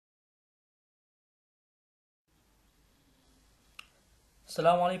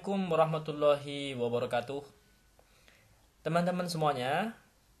Assalamualaikum warahmatullahi wabarakatuh. Teman-teman semuanya,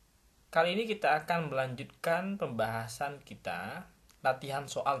 kali ini kita akan melanjutkan pembahasan kita, latihan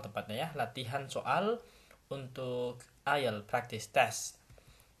soal tepatnya ya, latihan soal untuk IELTS practice test.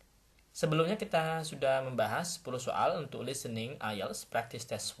 Sebelumnya kita sudah membahas 10 soal untuk listening IELTS practice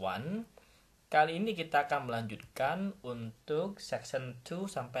test 1. Kali ini kita akan melanjutkan untuk section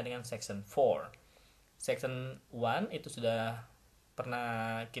 2 sampai dengan section 4. Section 1 itu sudah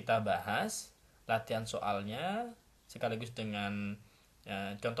pernah kita bahas latihan soalnya sekaligus dengan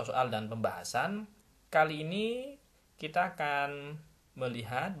contoh soal dan pembahasan. Kali ini kita akan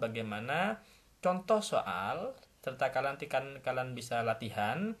melihat bagaimana contoh soal serta kalian bisa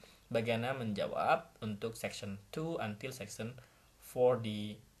latihan bagaimana menjawab untuk section 2 until section 4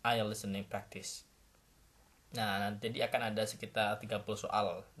 di IELTS listening practice. Nah, jadi akan ada sekitar 30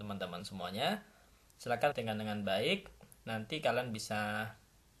 soal teman-teman semuanya. Silakan dengan baik. Nanti kalian bisa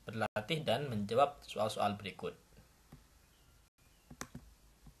berlatih dan menjawab soal-soal berikut.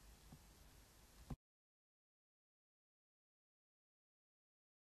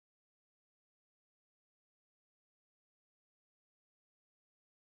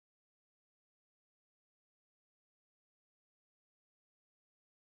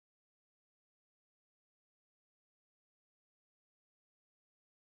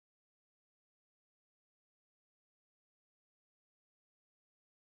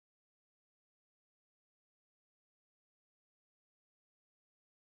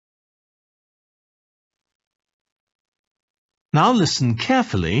 Now listen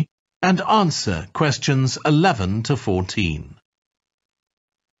carefully and answer questions 11 to 14.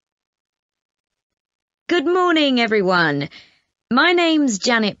 Good morning, everyone. My name's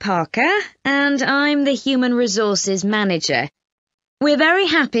Janet Parker, and I'm the Human Resources Manager. We're very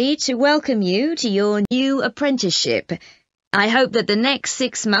happy to welcome you to your new apprenticeship. I hope that the next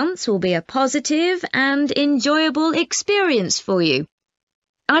 6 months will be a positive and enjoyable experience for you.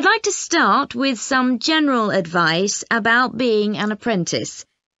 I'd like to start with some general advice about being an apprentice.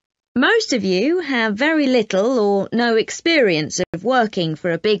 Most of you have very little or no experience of working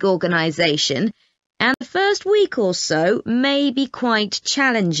for a big organisation, and the first week or so may be quite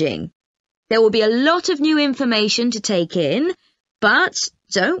challenging. There will be a lot of new information to take in, but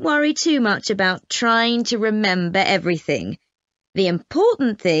don't worry too much about trying to remember everything. The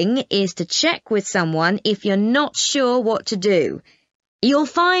important thing is to check with someone if you're not sure what to do. You'll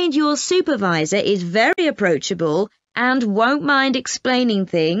find your supervisor is very approachable and won't mind explaining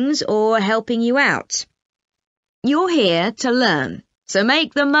things or helping you out. You're here to learn, so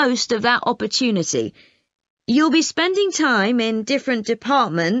make the most of that opportunity. You'll be spending time in different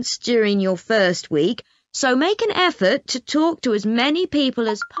departments during your first week, so make an effort to talk to as many people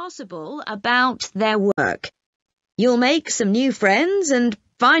as possible about their work. You'll make some new friends and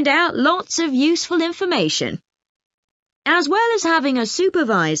find out lots of useful information. As well as having a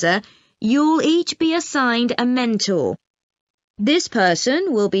supervisor, you'll each be assigned a mentor. This person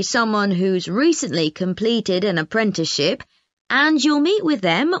will be someone who's recently completed an apprenticeship, and you'll meet with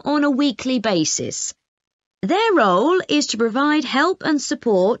them on a weekly basis. Their role is to provide help and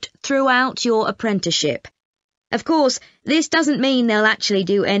support throughout your apprenticeship. Of course, this doesn't mean they'll actually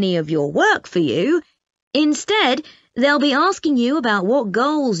do any of your work for you. Instead, they'll be asking you about what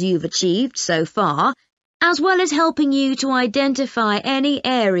goals you've achieved so far, as well as helping you to identify any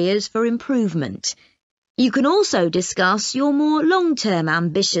areas for improvement. You can also discuss your more long-term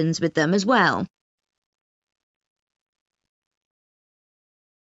ambitions with them as well.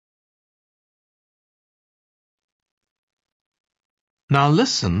 Now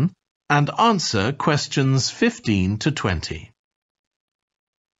listen and answer questions 15 to 20.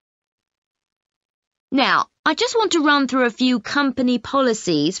 Now, I just want to run through a few company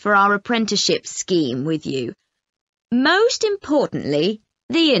policies for our apprenticeship scheme with you. Most importantly,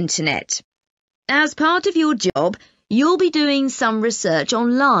 the internet. As part of your job, you'll be doing some research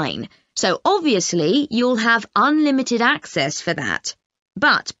online, so obviously you'll have unlimited access for that.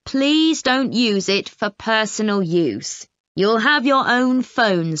 But please don't use it for personal use. You'll have your own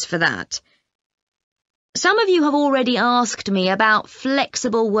phones for that. Some of you have already asked me about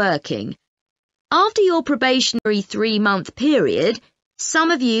flexible working. After your probationary 3-month period, some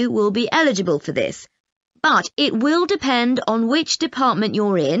of you will be eligible for this, but it will depend on which department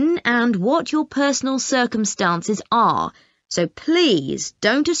you're in and what your personal circumstances are, so please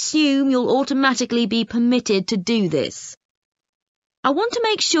don't assume you'll automatically be permitted to do this. I want to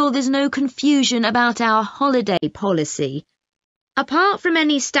make sure there's no confusion about our holiday policy. Apart from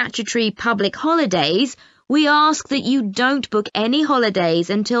any statutory public holidays, we ask that you don't book any holidays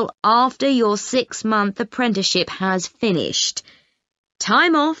until after your 6-month apprenticeship has finished.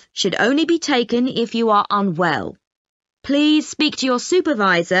 Time off should only be taken if you are unwell. Please speak to your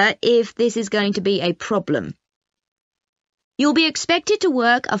supervisor if this is going to be a problem. You'll be expected to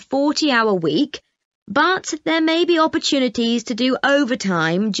work a 40-hour week, but there may be opportunities to do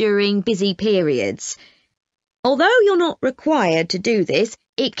overtime during busy periods. Although you're not required to do this,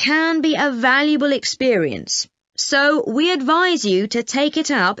 it can be a valuable experience, so we advise you to take it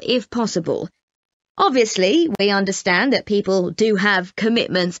up if possible. Obviously, we understand that people do have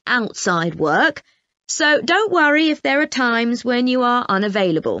commitments outside work, so don't worry if there are times when you are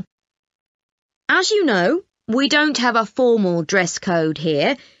unavailable. As you know, we don't have a formal dress code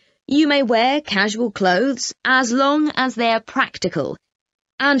here. You may wear casual clothes as long as they're practical.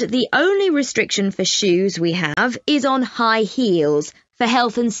 And the only restriction for shoes we have is on high heels for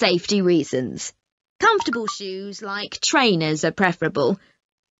health and safety reasons. Comfortable shoes like trainers are preferable.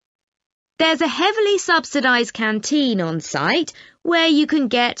 There's a heavily subsidised canteen on site where you can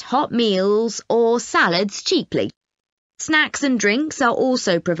get hot meals or salads cheaply. Snacks and drinks are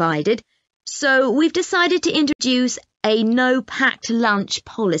also provided, so we've decided to introduce a no-packed lunch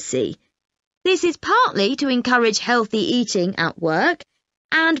policy. This is partly to encourage healthy eating at work,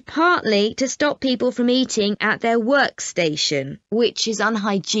 and partly to stop people from eating at their workstation, which is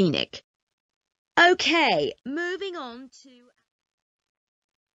unhygienic. Okay, moving on to...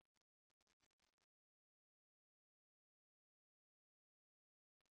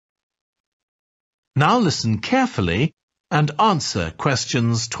 Now listen carefully and answer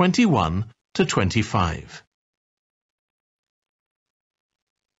questions 21 to 25.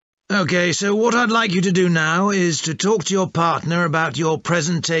 Okay, so what I'd like you to do now is to talk to your partner about your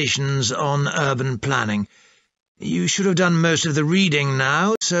presentations on urban planning. You should have done most of the reading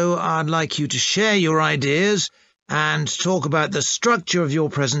now, so I'd like you to share your ideas and talk about the structure of your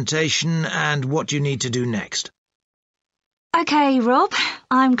presentation and what you need to do next. OK, Rob,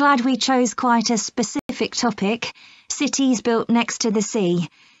 I'm glad we chose quite a specific topic, cities built next to the sea.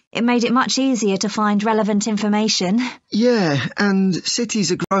 It made it much easier to find relevant information. Yeah, and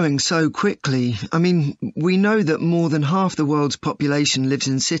cities are growing so quickly. I mean, we know that more than half the world's population lives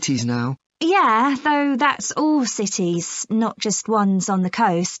in cities now. Yeah, though that's all cities, not just ones on the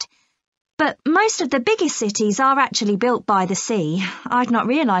coast. But most of the biggest cities are actually built by the sea. I'd not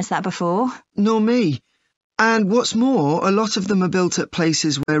realised that before. Nor me. And what's more, a lot of them are built at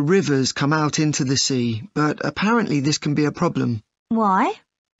places where rivers come out into the sea, but apparently this can be a problem. Why?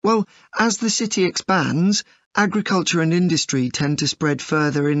 Well, as the city expands, agriculture and industry tend to spread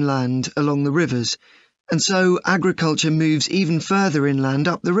further inland along the rivers, and so agriculture moves even further inland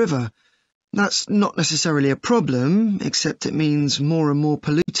up the river. That's not necessarily a problem, except it means more and more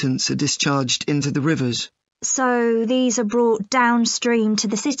pollutants are discharged into the rivers. So these are brought downstream to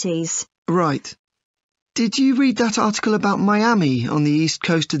the cities? Right. Did you read that article about Miami on the east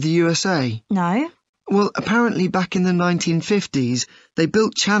coast of the USA? No. Well, apparently back in the 1950s, they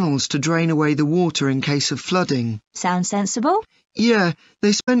built channels to drain away the water in case of flooding. Sounds sensible. Yeah,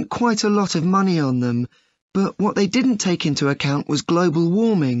 they spent quite a lot of money on them, but what they didn't take into account was global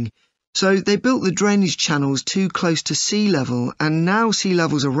warming. So they built the drainage channels too close to sea level, and now sea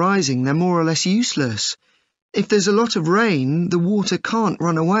levels are rising, they're more or less useless. If there's a lot of rain, the water can't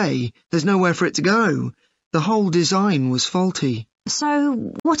run away. There's nowhere for it to go. The whole design was faulty.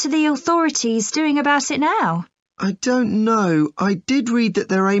 So what are the authorities doing about it now? I don't know. I did read that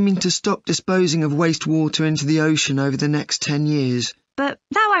they're aiming to stop disposing of wastewater into the ocean over the next 10 years. But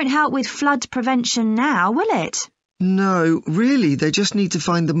that won't help with flood prevention now, will it? No, really, they just need to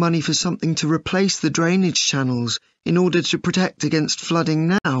find the money for something to replace the drainage channels in order to protect against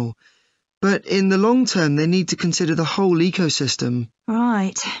flooding now. But in the long term, they need to consider the whole ecosystem.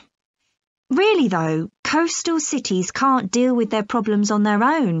 Right. Really, though, coastal cities can't deal with their problems on their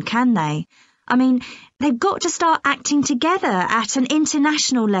own, can they? I mean, they've got to start acting together at an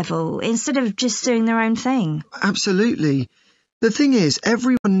international level instead of just doing their own thing. Absolutely. The thing is,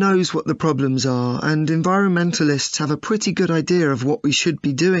 everyone knows what the problems are, and environmentalists have a pretty good idea of what we should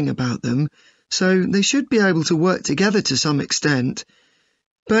be doing about them, so they should be able to work together to some extent.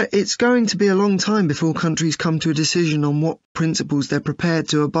 But it's going to be a long time before countries come to a decision on what principles they're prepared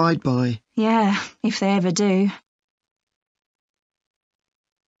to abide by. Yeah, if they ever do.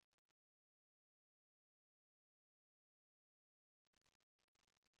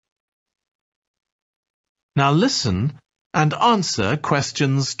 Now listen and answer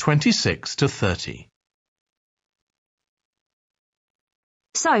questions 26 to 30.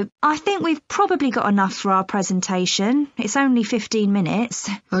 So, I think we've probably got enough for our presentation. It's only 15 minutes.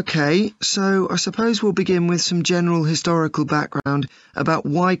 OK, so I suppose we'll begin with some general historical background about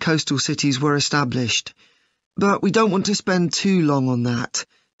why coastal cities were established. but we don't want to spend too long on that.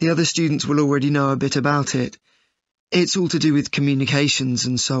 The other students will already know a bit about it. It's all to do with communications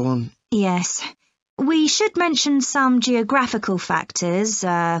and so on. Yes. We should mention some geographical factors,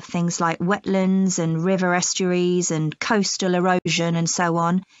 things like wetlands and river estuaries and coastal erosion and so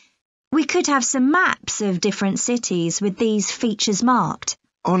on. We could have some maps of different cities with these features marked.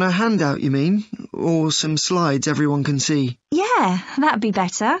 On a handout, you mean? Or some slides everyone can see? Yeah, that'd be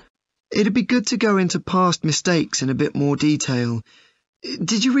better. It'd be good to go into past mistakes in a bit more detail.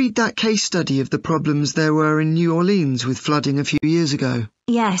 Did you read that case study of the problems there were in New Orleans with flooding a few years ago?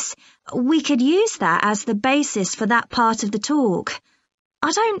 Yes, we could use that as the basis for that part of the talk.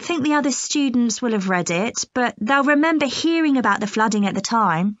 I don't think the other students will have read it, but they'll remember hearing about the flooding at the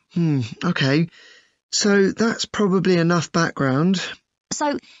time. Okay. So that's probably enough background.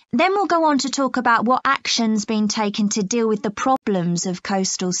 So then we'll go on to talk about what action's been taken to deal with the problems of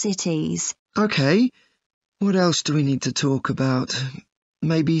coastal cities. Okay. What else do we need to talk about?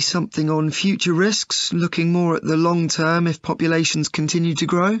 Maybe something on future risks, looking more at the long term if populations continue to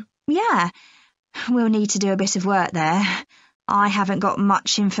grow? Yeah, we'll need to do a bit of work there. I haven't got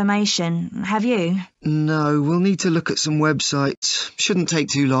much information, have you? No, we'll need to look at some websites. Shouldn't take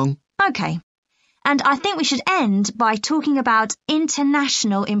too long. Okay. And I think we should end by talking about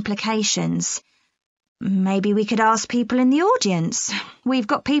international implications. Maybe we could ask people in the audience. We've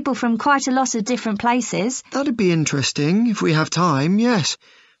got people from quite a lot of different places. That'd be interesting, if we have time, yes.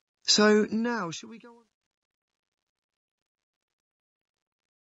 So now, shall we go on?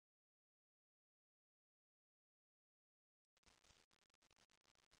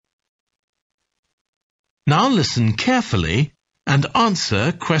 Now listen carefully and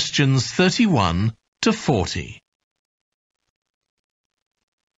answer questions 31 to 40.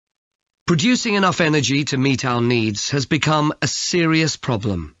 Producing enough energy to meet our needs has become a serious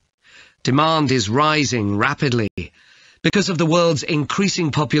problem. Demand is rising rapidly because of the world's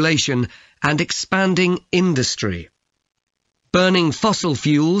increasing population and expanding industry. Burning fossil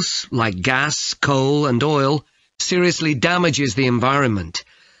fuels like gas, coal and oil seriously damages the environment,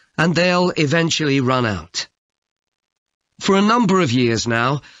 and they'll eventually run out. For a number of years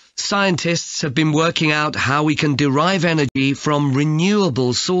now, scientists have been working out how we can derive energy from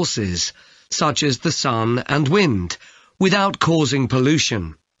renewable sources, such as the sun and wind, without causing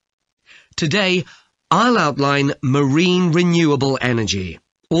pollution. Today, I'll outline marine renewable energy,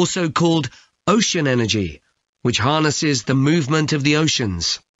 also called ocean energy, which harnesses the movement of the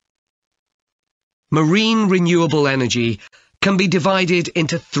oceans. Marine renewable energy can be divided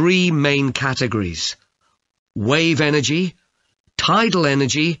into three main categories: wave energy, tidal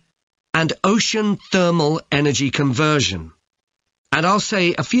energy, and ocean thermal energy conversion. And I'll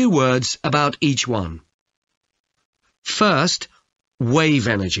say a few words about each one. First, wave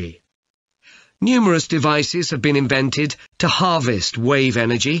energy. Numerous devices have been invented to harvest wave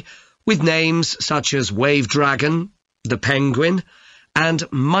energy, with names such as Wave Dragon, the Penguin, and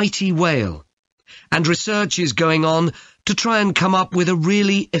Mighty Whale. And research is going on to try and come up with a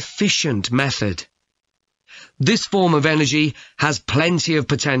really efficient method. This form of energy has plenty of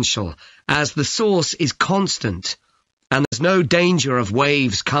potential, as the source is constant, and there's no danger of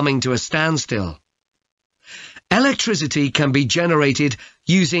waves coming to a standstill. Electricity can be generated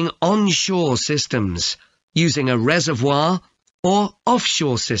using onshore systems, using a reservoir, or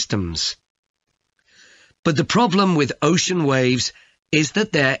offshore systems. But the problem with ocean waves is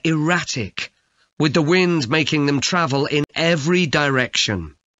that they're erratic, with the wind making them travel in every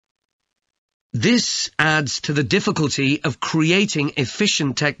direction. This adds to the difficulty of creating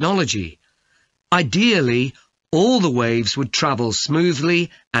efficient technology. Ideally, all the waves would travel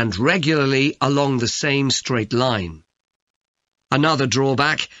smoothly and regularly along the same straight line. Another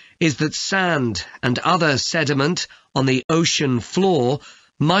drawback is that sand and other sediment on the ocean floor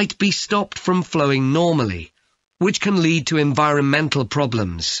might be stopped from flowing normally, which can lead to environmental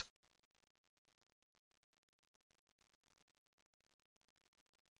problems.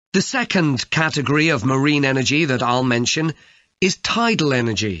 The second category of marine energy that I'll mention is tidal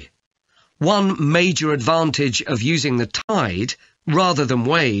energy. One major advantage of using the tide, rather than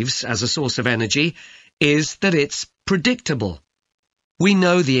waves, as a source of energy, is that it's predictable. We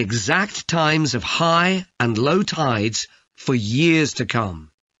know the exact times of high and low tides for years to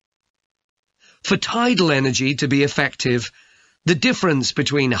come. For tidal energy to be effective, the difference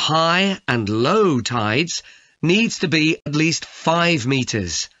between high and low tides needs to be at least 5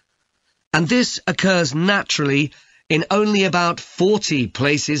 meters. And this occurs naturally in only about 40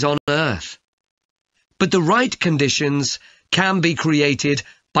 places on Earth. But the right conditions can be created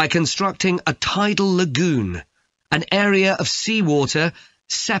by constructing a tidal lagoon, an area of seawater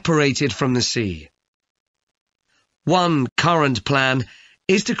separated from the sea. One current plan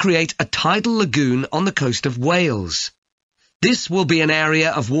is to create a tidal lagoon on the coast of Wales. This will be an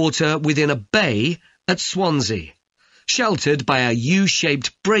area of water within a bay at Swansea, sheltered by a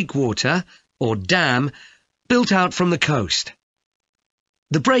U-shaped breakwater, or dam, built out from the coast.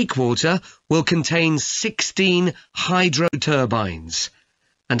 The breakwater will contain 16 hydro turbines,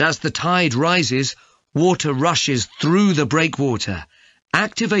 and as the tide rises, water rushes through the breakwater,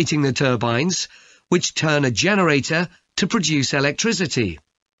 activating the turbines, which turn a generator to produce electricity.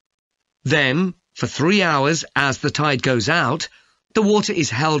 Then, for 3 hours as the tide goes out, the water is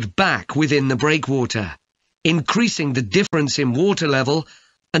held back within the breakwater, increasing the difference in water level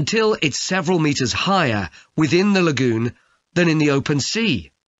until it's several meters higher within the lagoon than in the open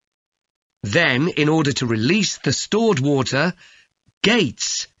sea. Then, in order to release the stored water,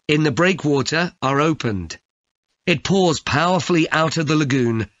 gates in the breakwater are opened. It pours powerfully out of the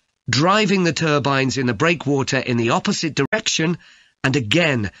lagoon, driving the turbines in the breakwater in the opposite direction and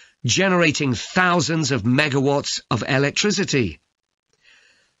again generating thousands of megawatts of electricity.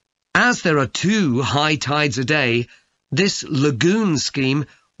 As there are 2 high tides a day, this lagoon scheme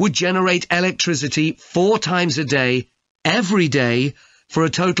would generate electricity 4 times a day, every day, for a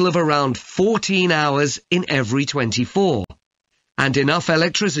total of around 14 hours in every 24, and enough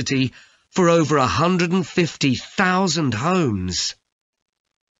electricity for over 150,000 homes.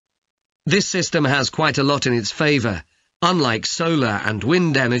 This system has quite a lot in its favour. Unlike solar and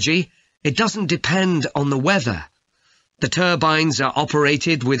wind energy, it doesn't depend on the weather. The turbines are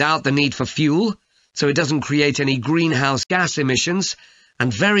operated without the need for fuel, so it doesn't create any greenhouse gas emissions,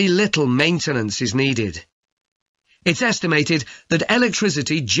 and very little maintenance is needed. It's estimated that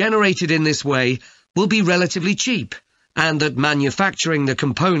electricity generated in this way will be relatively cheap, and that manufacturing the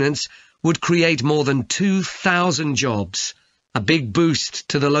components would create more than 2,000 jobs, a big boost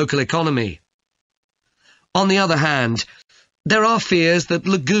to the local economy. On the other hand, there are fears that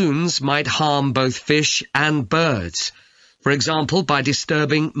lagoons might harm both fish and birds, for example by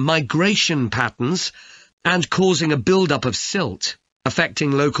disturbing migration patterns and causing a build-up of silt,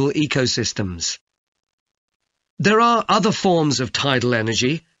 affecting local ecosystems. There are other forms of tidal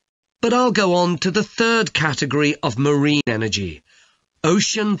energy, but I'll go on to the third category of marine energy,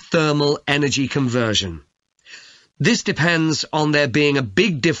 ocean thermal energy conversion. This depends on there being a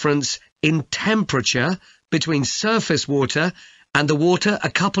big difference in temperature between surface water and the water a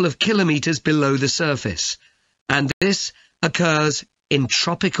couple of kilometres below the surface, and this occurs in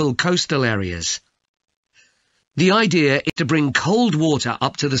tropical coastal areas. The idea is to bring cold water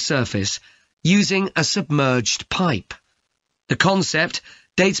up to the surface using a submerged pipe. The concept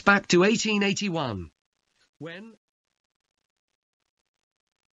dates back to 1881, when...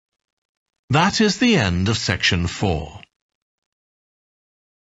 That is the end of section 4.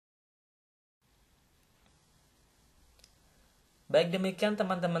 Baik, demikian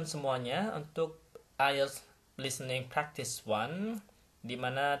teman-teman semuanya untuk IELTS Listening Practice 1, di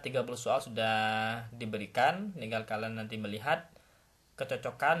mana 30 soal sudah diberikan. Tinggal kalian nanti melihat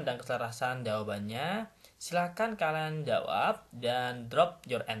kecocokan dan keselarasan jawabannya. Silakan kalian jawab dan drop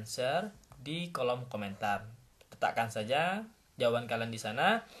your answer di kolom komentar. Letakkan saja jawaban kalian di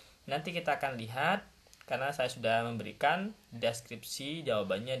sana. Nanti kita akan lihat, karena saya sudah memberikan deskripsi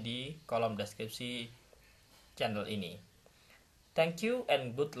jawabannya di kolom deskripsi channel ini. Thank you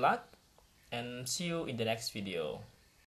and good luck, and see you in the next video.